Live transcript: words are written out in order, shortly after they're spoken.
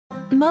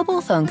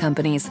Mobile phone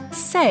companies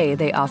say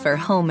they offer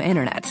home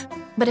internet.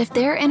 But if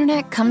their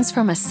internet comes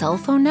from a cell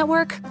phone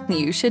network,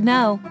 you should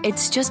know.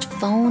 It's just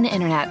phone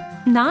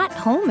internet, not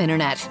home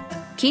internet.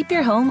 Keep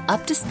your home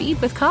up to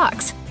speed with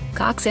Cox.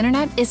 Cox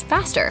internet is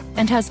faster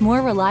and has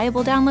more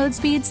reliable download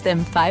speeds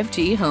than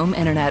 5G home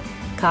internet.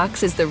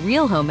 Cox is the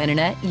real home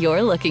internet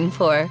you're looking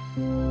for.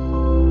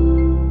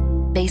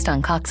 Based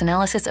on Cox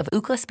analysis of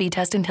Ookla speed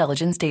test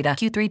intelligence data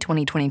Q3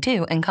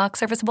 2022 and Cox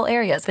serviceable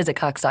areas, visit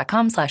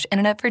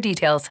cox.com/internet for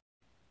details.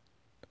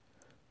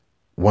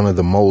 One of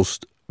the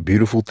most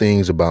beautiful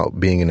things about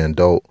being an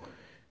adult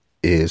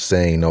is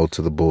saying no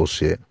to the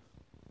bullshit.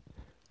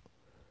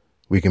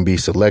 We can be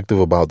selective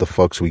about the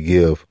fucks we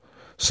give.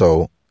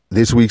 So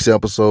this week's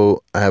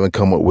episode, I haven't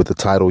come up with a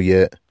title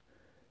yet,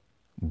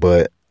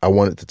 but I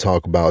wanted to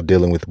talk about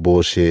dealing with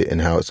bullshit and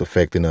how it's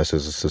affecting us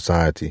as a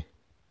society.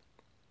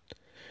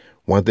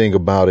 One thing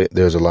about it,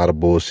 there's a lot of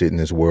bullshit in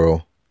this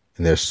world,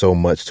 and there's so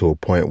much to a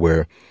point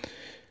where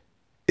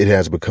it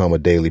has become a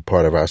daily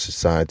part of our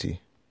society.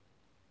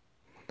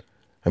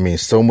 I mean,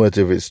 so much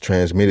of it's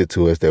transmitted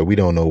to us that we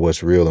don't know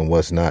what's real and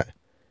what's not.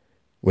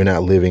 We're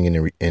not living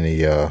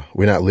we're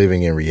not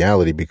living in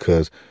reality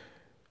because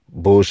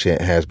bullshit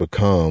has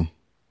become,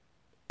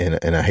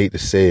 and I hate to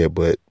say it,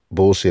 but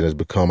bullshit has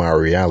become our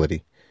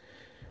reality.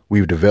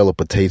 We've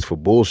developed a taste for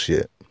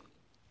bullshit.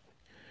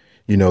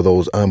 You know,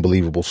 those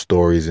unbelievable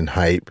stories and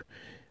hype,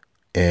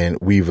 and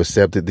we've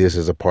accepted this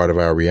as a part of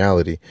our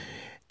reality.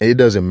 It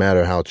doesn't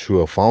matter how true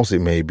or false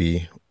it may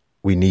be.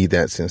 We need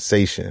that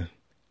sensation.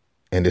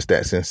 And it's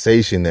that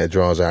sensation that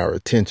draws our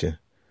attention.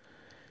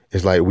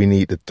 It's like we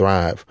need to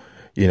thrive.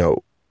 You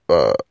know,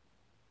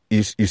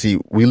 you see,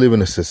 we live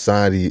in a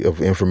society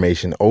of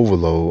information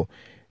overload,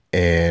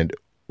 and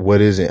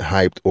what isn't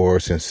hyped or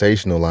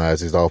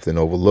sensationalized is often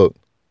overlooked.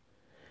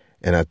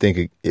 And I think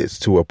it gets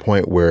to a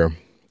point where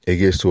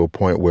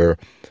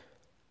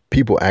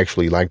people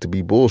actually like to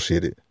be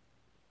bullshitted.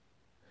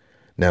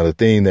 Now, the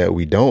thing that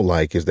we don't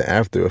like is the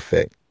after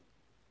effect.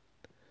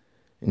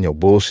 You know,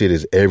 bullshit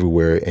is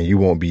everywhere, and you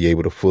won't be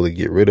able to fully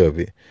get rid of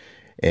it.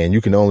 And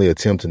you can only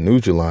attempt to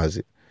neutralize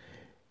it.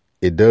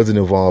 It doesn't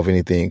involve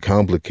anything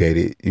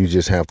complicated. You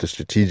just have to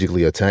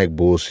strategically attack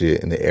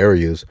bullshit in the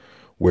areas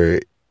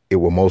where it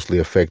will mostly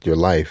affect your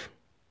life.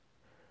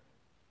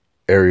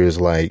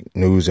 Areas like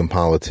news and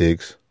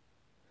politics.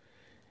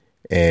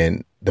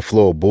 And the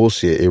flow of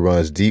bullshit, it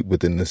runs deep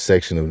within the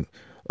section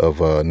of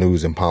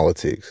news and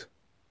politics.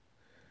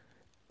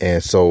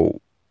 And so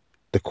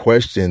the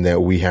question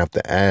that we have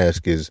to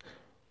ask is,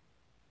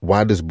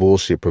 why does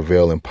bullshit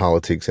prevail in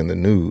politics and the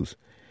news?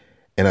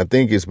 And I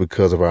think it's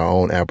because of our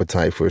own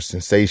appetite for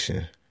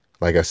sensation.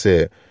 Like I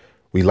said,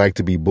 we like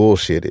to be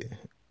bullshitted.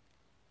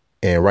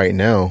 And right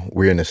now,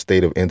 we're in a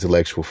state of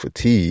intellectual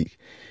fatigue.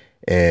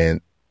 And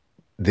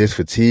this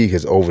fatigue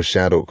has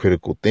overshadowed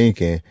critical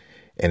thinking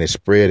and is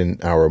spread in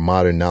our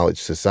modern knowledge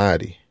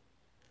society.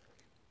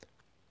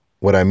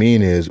 What I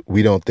mean is,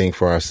 we don't think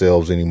for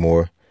ourselves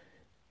anymore.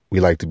 We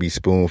like to be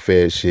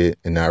spoon-fed shit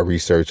and not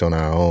research on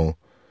our own.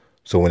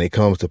 So when it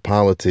comes to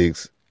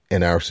politics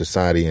and our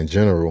society in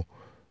general,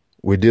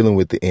 we're dealing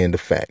with the end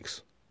of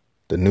facts.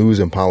 The news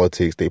and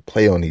politics, they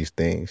play on these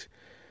things.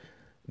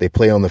 They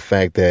play on the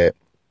fact that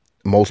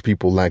most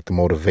people lack the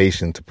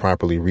motivation to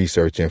properly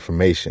research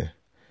information.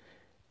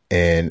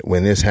 And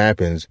when this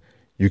happens,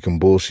 you can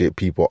bullshit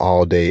people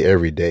all day,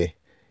 every day.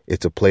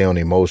 It's a play on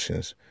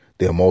emotions,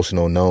 the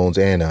emotional knowns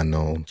and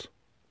unknowns.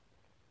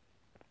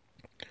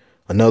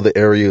 Another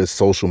area is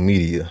social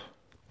media.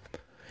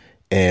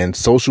 And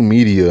social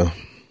media,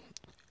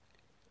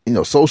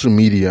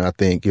 I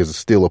think, is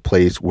still a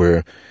place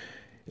where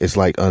it's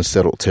like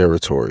unsettled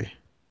territory.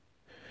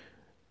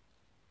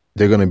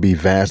 There are going to be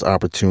vast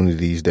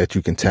opportunities that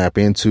you can tap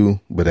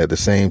into, but at the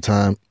same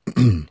time,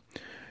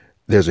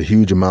 there's a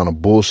huge amount of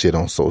bullshit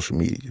on social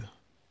media.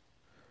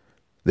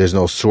 There's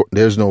no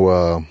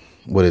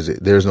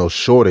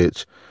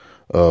shortage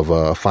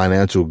of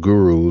financial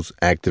gurus,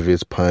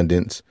 activists,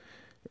 pundits,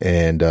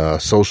 and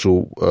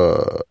social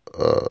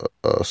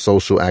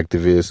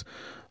activists,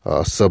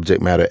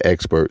 subject matter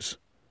experts.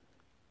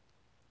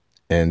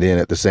 And then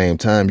at the same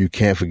time, you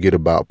can't forget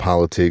about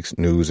politics,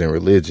 news, and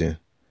religion.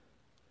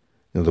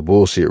 You know, the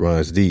bullshit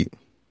runs deep.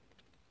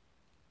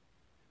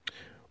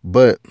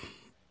 But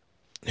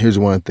here's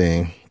one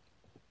thing.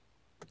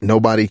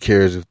 Nobody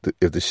cares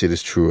if the shit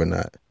is true or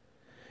not.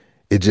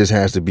 It just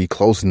has to be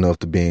close enough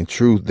to being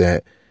true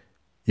that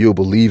you'll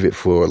believe it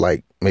for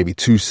like maybe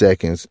 2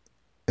 seconds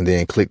and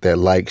then click that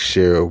like,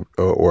 share,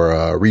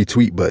 or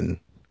retweet button.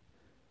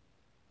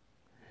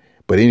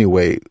 But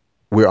anyway,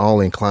 we're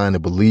all inclined to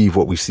believe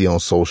what we see on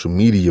social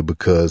media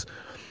because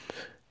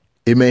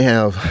it may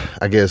have,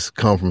 I guess,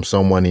 come from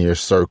someone in your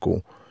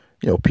circle.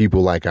 You know,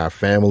 people like our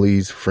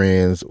families,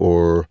 friends,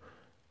 or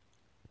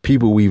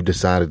people we've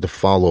decided to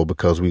follow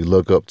because we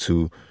look up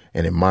to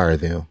and admire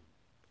them.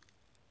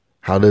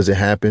 How does it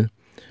happen?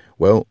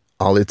 Well,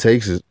 all it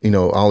takes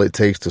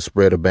to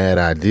spread a bad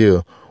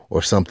idea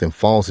or something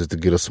false is to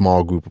get a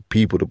small group of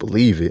people to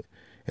believe it,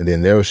 and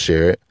then they'll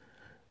share it.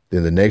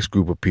 Then the next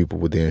group of people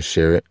will then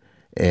share it,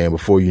 And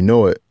before you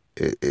know it,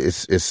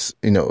 it's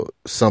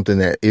something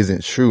that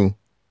isn't true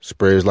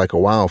spreads like a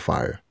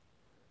wildfire.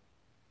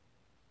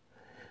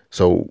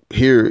 So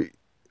here,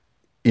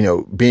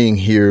 being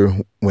here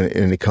when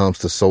it comes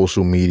to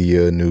social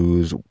media,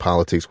 news,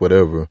 politics,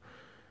 whatever,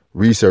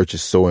 research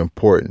is so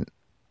important.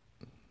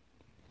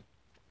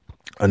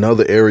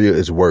 Another area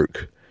is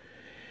work.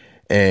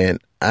 And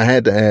I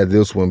had to add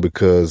this one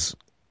because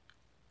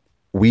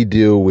we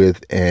deal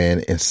with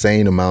an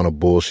insane amount of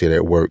bullshit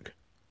at work.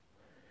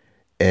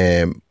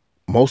 And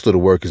most of the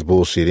work is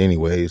bullshit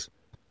anyways.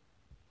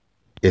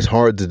 It's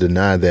hard to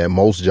deny that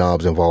most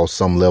jobs involve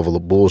some level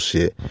of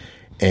bullshit.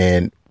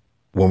 And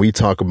when we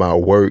talk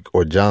about work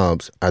or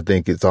jobs, I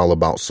think it's all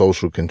about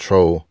social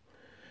control.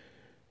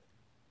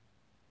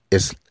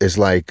 It's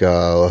like,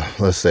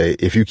 let's say,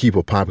 if you keep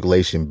a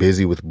population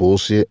busy with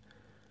bullshit,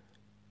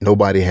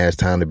 nobody has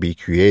time to be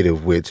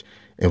creative, which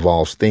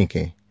involves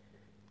thinking.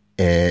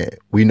 And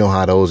we know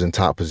how those in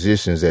top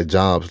positions at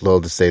jobs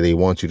love to say they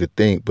want you to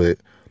think, but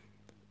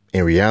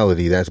in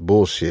reality, that's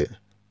bullshit.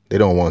 They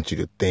don't want you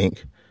to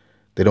think.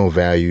 They don't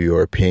value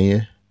your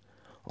opinion.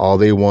 All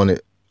they want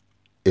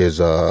is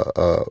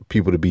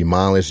people to be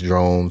mindless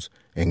drones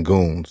and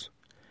goons.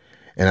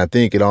 And I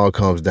think it all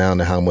comes down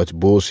to how much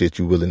bullshit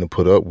you're willing to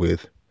put up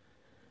with.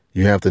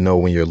 You have to know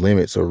when your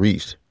limits are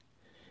reached.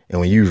 And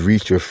when you've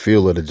reached your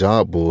fill of the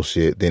job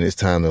bullshit, then it's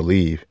time to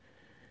leave.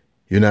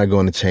 You're not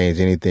going to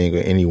change anything or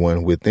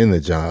anyone within the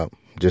job.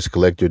 Just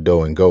collect your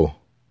dough and go.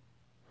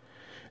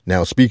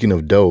 Now, speaking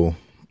of dough,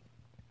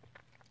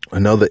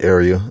 another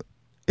area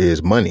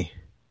is money.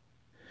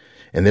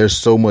 And there's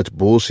so much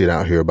bullshit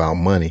out here about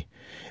money.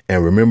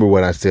 And remember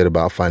what I said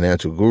about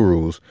financial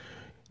gurus.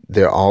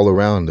 They're all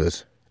around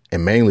us.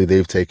 And mainly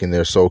they've taken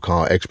their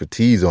so-called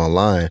expertise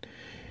online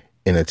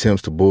in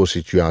attempts to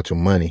bullshit you out your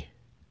money.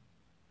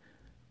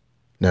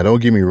 Now,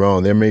 don't get me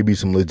wrong. There may be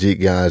some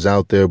legit guys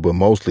out there, but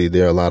mostly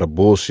there are a lot of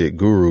bullshit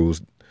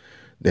gurus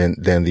than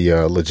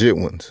the legit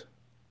ones.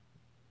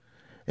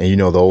 And you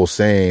know the old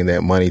saying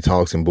that money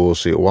talks and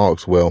bullshit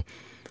walks. Well,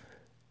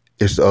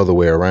 it's the other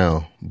way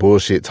around.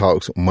 Bullshit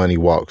talks, money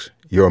walks.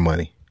 Your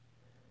money.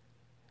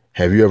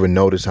 Have you ever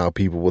noticed how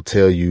people will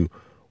tell you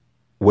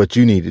what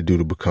you need to do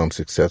to become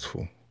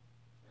successful?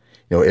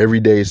 Every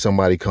day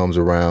somebody comes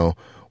around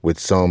with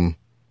some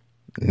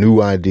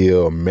new idea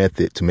or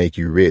method to make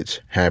you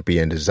rich, happy,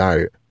 and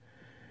desired.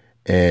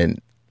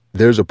 And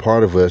there's a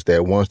part of us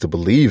that wants to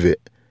believe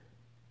it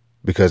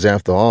because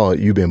after all,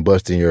 you've been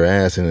busting your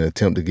ass in an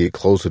attempt to get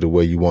closer to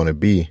where you want to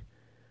be.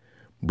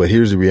 But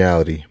here's the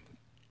reality.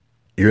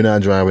 You're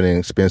not driving an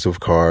expensive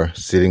car,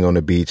 sitting on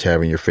the beach,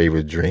 having your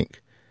favorite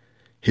drink.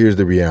 Here's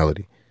the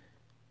reality.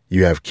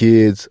 You have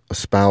kids, a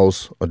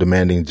spouse, a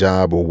demanding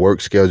job or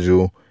work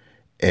schedule,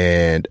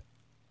 and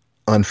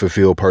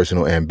unfulfilled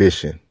personal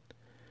ambition.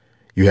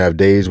 You have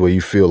days where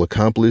you feel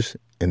accomplished,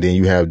 and then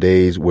you have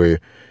days where,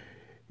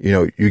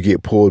 you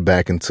get pulled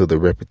back into the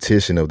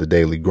repetition of the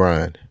daily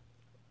grind.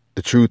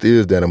 The truth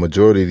is that a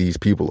majority of these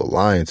people are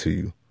lying to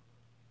you.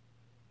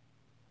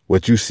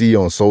 What you see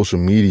on social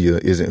media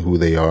isn't who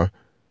they are.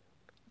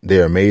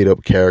 They are made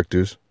up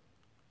characters,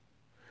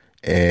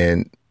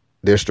 and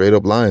they're straight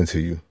up lying to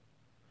you.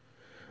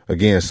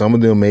 Again, some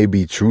of them may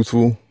be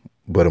truthful,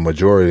 but a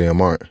majority of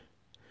them aren't.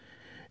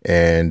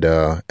 And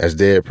as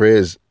Dead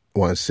Prez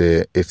once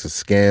said, it's a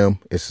scam,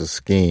 it's a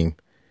scheme,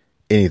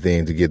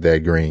 anything to get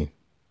that green.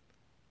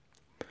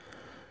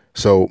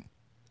 So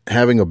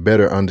having a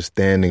better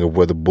understanding of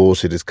where the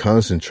bullshit is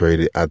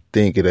concentrated, I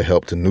think it'll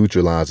help to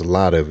neutralize a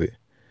lot of it.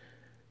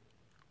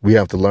 We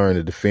have to learn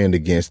to defend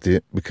against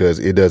it because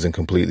it doesn't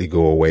completely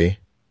go away.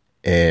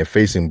 And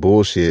facing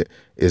bullshit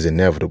is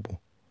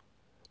inevitable.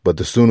 But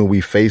the sooner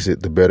we face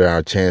it, the better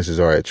our chances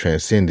are at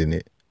transcending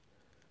it.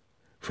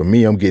 For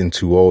me, I'm getting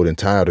too old and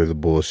tired of the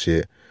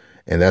bullshit.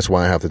 And that's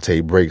why I have to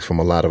take breaks from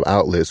a lot of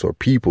outlets or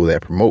people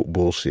that promote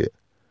bullshit.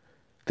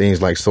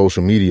 Things like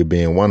social media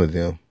being one of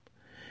them.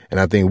 And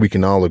I think we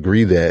can all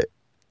agree that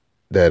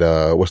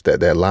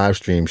live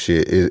stream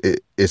shit,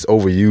 it's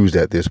overused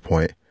at this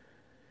point.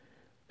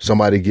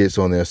 Somebody gets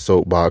on their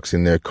soapbox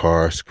in their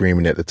car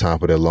screaming at the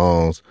top of their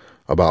lungs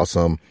about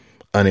some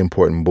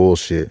unimportant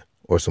bullshit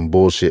or some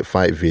bullshit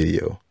fight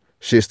video.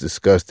 Shit's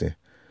disgusting.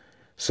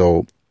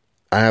 So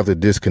I have to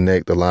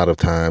disconnect a lot of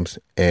times,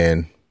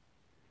 and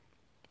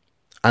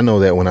I know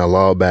that when I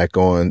log back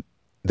on,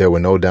 there will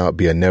no doubt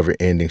be a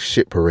never-ending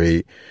shit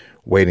parade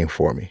waiting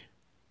for me.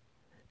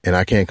 And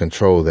I can't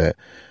control that.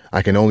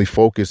 I can only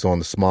focus on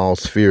the small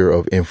sphere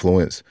of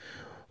influence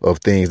of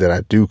things that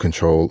I do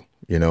control,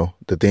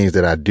 the things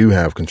that I do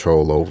have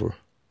control over.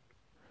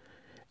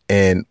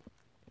 And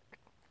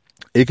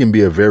it can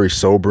be a very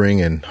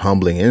sobering and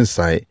humbling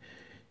insight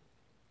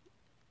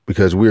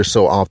because we're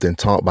so often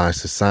taught by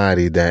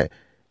society that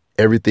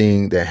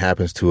everything that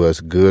happens to us,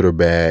 good or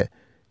bad,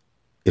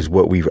 is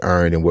what we've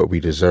earned and what we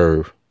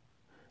deserve.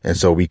 And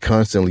so we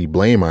constantly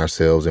blame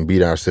ourselves and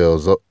beat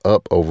ourselves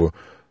up over,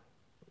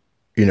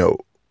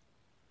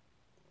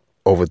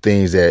 over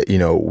things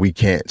that, we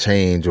can't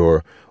change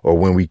or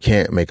when we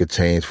can't make a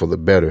change for the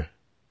better.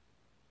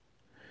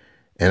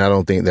 And I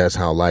don't think that's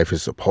how life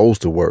is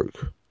supposed to work.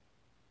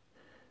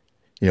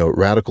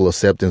 Radical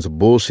acceptance of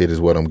bullshit is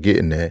what I'm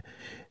getting at.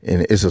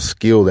 And it's a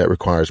skill that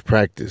requires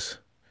practice.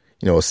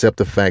 Accept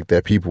the fact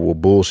that people will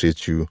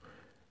bullshit you.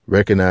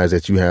 Recognize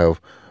that you have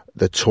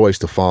the choice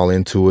to fall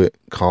into it,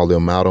 call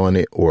them out on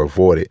it, or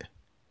avoid it.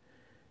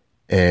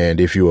 And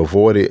if you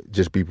avoid it,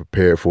 just be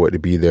prepared for it to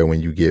be there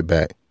when you get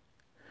back.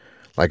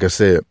 Like I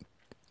said,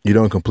 you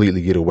don't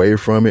completely get away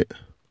from it,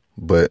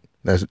 but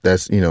that's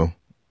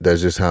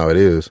just how it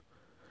is.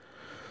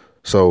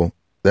 So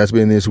that's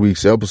been this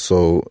week's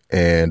episode,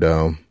 and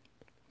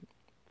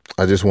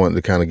I just wanted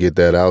to kind of get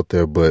that out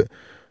there. But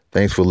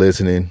thanks for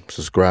listening.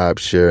 Subscribe,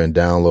 share, and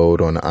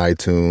download on the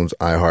iTunes,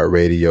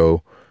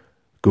 iHeartRadio,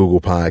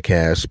 Google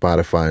Podcasts,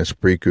 Spotify, and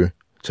Spreaker.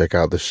 Check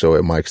out the show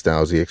at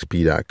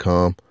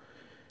MikeStylesEXP.com.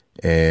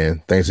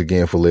 And thanks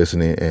again for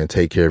listening, and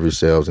take care of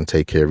yourselves and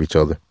take care of each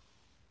other.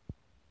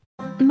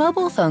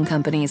 Mobile phone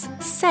companies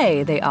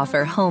say they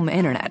offer home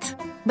internet.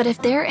 But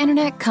if their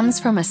internet comes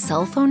from a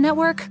cell phone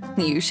network,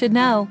 you should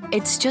know.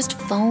 It's just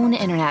phone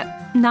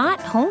internet, not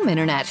home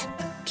internet.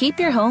 Keep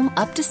your home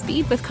up to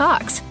speed with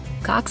Cox.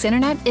 Cox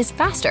internet is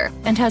faster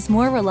and has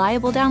more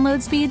reliable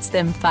download speeds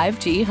than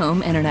 5G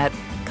home internet.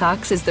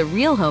 Cox is the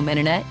real home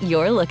internet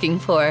you're looking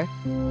for.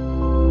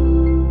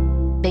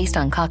 Based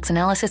on Cox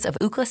analysis of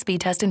Ookla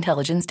speed test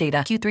intelligence data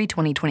Q3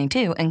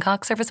 2022 and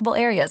Cox serviceable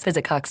areas,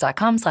 visit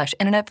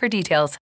cox.com/internet for details.